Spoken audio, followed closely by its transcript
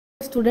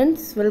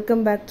students,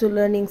 welcome back to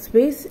Learning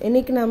Space.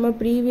 இன்னைக்கு நாம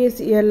previous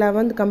year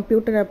 11th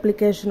computer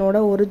application ஓட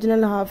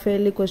original half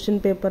yearly question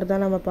paper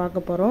தான் நாம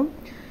பார்க்க போறோம்.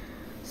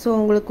 So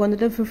உங்களுக்கு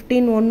வந்துட்டு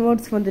 15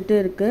 onwards வந்துட்டு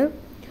இருக்கு.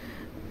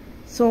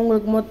 So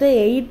உங்களுக்கு மொத்தம்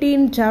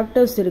 18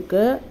 chapters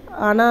இருக்கு.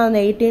 ஆனா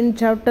அந்த 18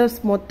 chapters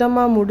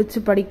மொத்தமா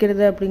முடிச்சு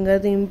படிக்கிறது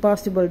அப்படிங்கிறது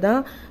impossible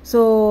தான்.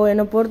 So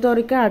என்ன பொறுத்த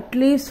வரைக்கும் at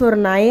least ஒரு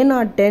 9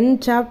 or 10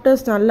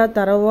 chapters நல்லா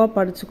தரவா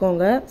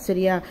படிச்சுக்கோங்க.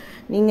 சரியா?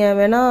 நீங்க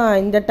வேணா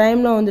இந்த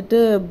டைம்ல வந்துட்டு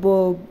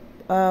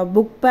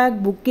புக் பேக்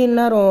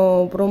புக்கின்லாம்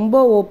ரொம்ப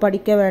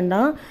படிக்க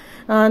வேண்டாம்.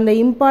 அந்த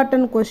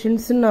இம்பார்ட்டன்ட்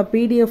கொஷின்ஸ் நான்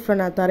பிடிஎஃப்ல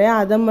நான் தரேன்,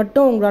 அதை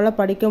மட்டும் உங்களால்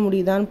படிக்க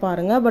முடியுதான்னு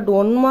பாருங்க. பட்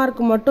 1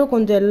 மார்க் மட்டும்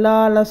கொஞ்சம் எல்லா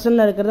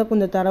லெசன்ல இருக்கிறத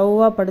கொஞ்சம்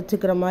தரவா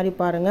படிச்சுக்கிற மாதிரி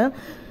பாருங்க.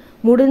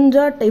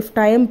 முடிஞ்சா இஃப்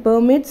டைம்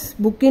பெர்மிட்ஸ்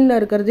புக்கின்ல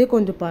இருக்கிறதே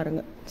கொஞ்சம்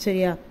பாருங்க.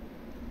 சரியா?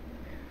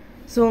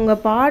 ஸோ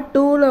உங்கள் பார்ட்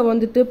 2ல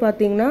வந்துட்டு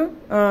பார்த்தீங்கன்னா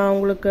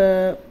உங்களுக்கு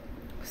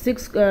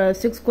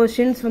 6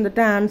 கொஷின்ஸ்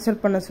வந்துட்டு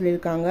ஆன்சர் பண்ண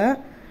சொல்லியிருக்காங்க.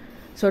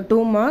 So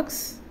 2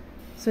 marks.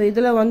 ஸோ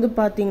இதில் வந்து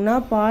பார்த்தீங்கன்னா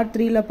பார்ட்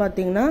 3ல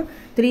பார்த்தீங்கன்னா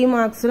 3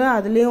 மார்க்ஸில்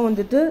அதுலேயும்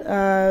வந்துட்டு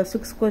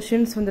 6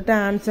 கொஷின்ஸ் வந்துட்டு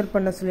ஆன்சர்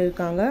பண்ண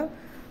சொல்லியிருக்காங்க.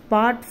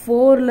 Part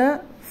 4ல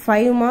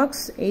 5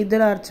 marks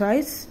either R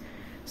choice.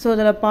 So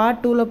இதில் பார்ட்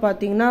 2ல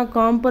பார்த்தீங்கன்னா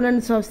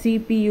காம்பனன்ட்ஸ் ஆஃப்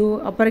சிபியூ,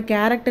 அப்புறம்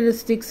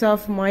கேரக்டரிஸ்டிக்ஸ்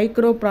ஆஃப்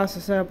மைக்ரோ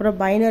ப்ராசஸர், அப்புறம்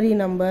பைனரி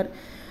நம்பர்,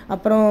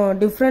 அப்புறம்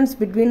difference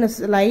between a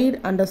slide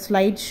and a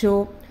slide show,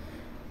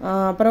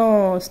 அப்புறம்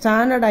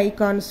ஸ்டாண்டர்ட்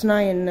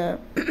ஐகான்ஸ்னால் என்ன,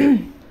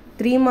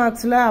 3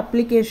 மார்க்ஸில்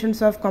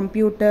applications of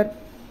computer,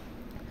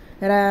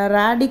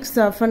 radix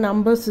of a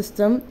number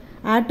system,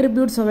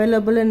 attributes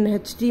available in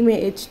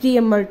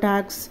HTML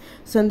tags.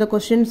 So இந்த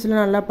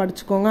கொஷின்ஸ்லாம் நல்லா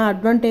படிச்சுக்கோங்க.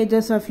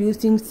 advantages of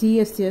using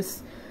CSS.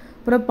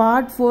 அப்புறம்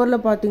part 4ல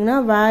பார்த்தீங்கன்னா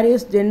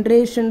various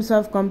generations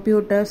of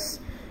computers,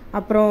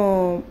 அப்புறம்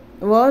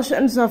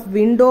versions of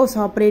Windows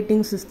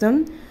operating system,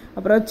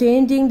 அப்புறம்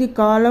changing தி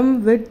காலம்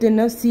with in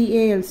a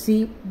CALC,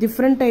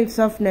 different types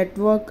of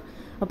network,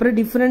 அப்புறம்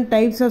different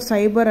types of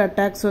cyber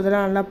attacks,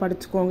 அதெல்லாம் நல்லா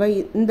படிச்சுக்கோங்க.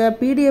 இந்த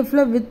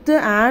பிடிஎஃப்ல வித்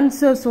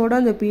ஆன்சர்ஸோட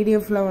அந்த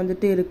பிடிஎஃப்ல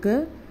வந்துட்டு இருக்கு.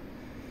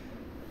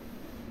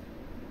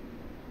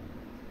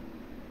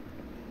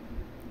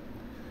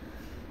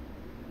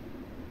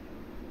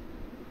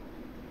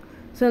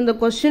 ஸோ இந்த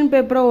கொஸ்டின்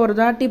பேப்பரை ஒரு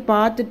தாட்டி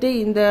பார்த்துட்டு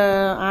இந்த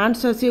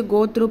ஆன்சர்ஸையும்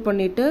கோ த்ரூ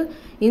பண்ணிவிட்டு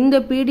இந்த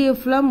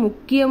பிடிஎஃப்ல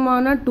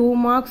முக்கியமான 2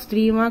 மார்க்ஸ்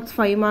 3 மார்க்ஸ்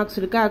 5 மார்க்ஸ்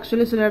இருக்குது.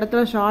 ஆக்சுவலி சில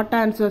இடத்துல ஷார்ட்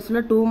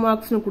ஆன்சர்ஸில் 2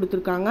 மார்க்ஸ்னு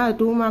கொடுத்துருக்காங்க. அது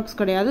 2 மார்க்ஸ்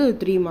கிடையாது, அது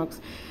 3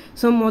 மார்க்ஸ்.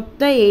 ஸோ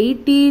மொத்த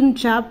 18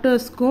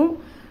 சாப்டர்ஸ்க்கும்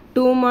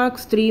 2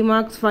 மார்க்ஸ் 3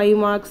 மார்க்ஸ் 5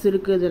 மார்க்ஸ்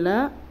இருக்குது இதில்.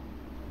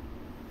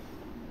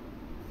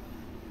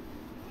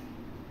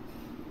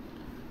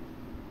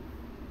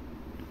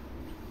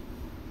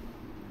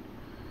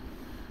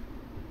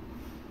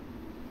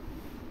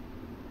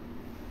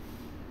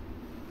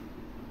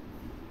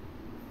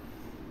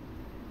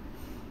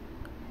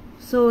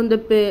 ஸோ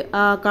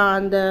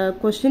அந்த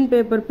கொஸ்டின்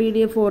பேப்பர்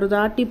பிடிஎஃப் ஒரு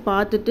தாட்டி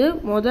பார்த்துட்டு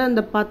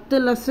அந்த 10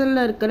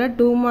 லெசனில் இருக்கிற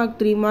 2 மார்க்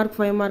 3 மார்க்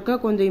 5 மார்க்காக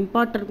கொஞ்சம்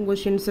இம்பார்ட்டன்ட்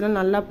கொஷின்ஸ்லாம்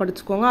நல்லா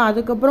படிச்சுக்கோங்க.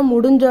 அதுக்கப்புறம்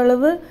முடிஞ்ச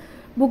அளவு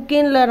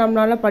புக்கின்ல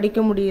நம்மளால்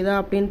படிக்க முடியுதா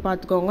அப்படின்னு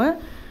பார்த்துக்கோங்க.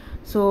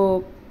 ஸோ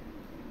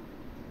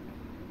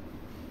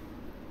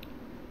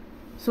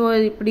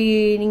இப்படி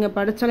நீங்கள்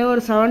படித்தாலே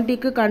ஒரு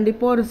 70க்கு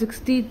கண்டிப்பாக ஒரு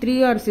 63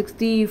 or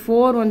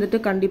 64 வந்துட்டு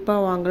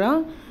கண்டிப்பாக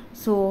வாங்கலாம்.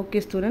 So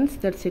okay students,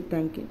 that's it.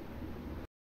 Thank you.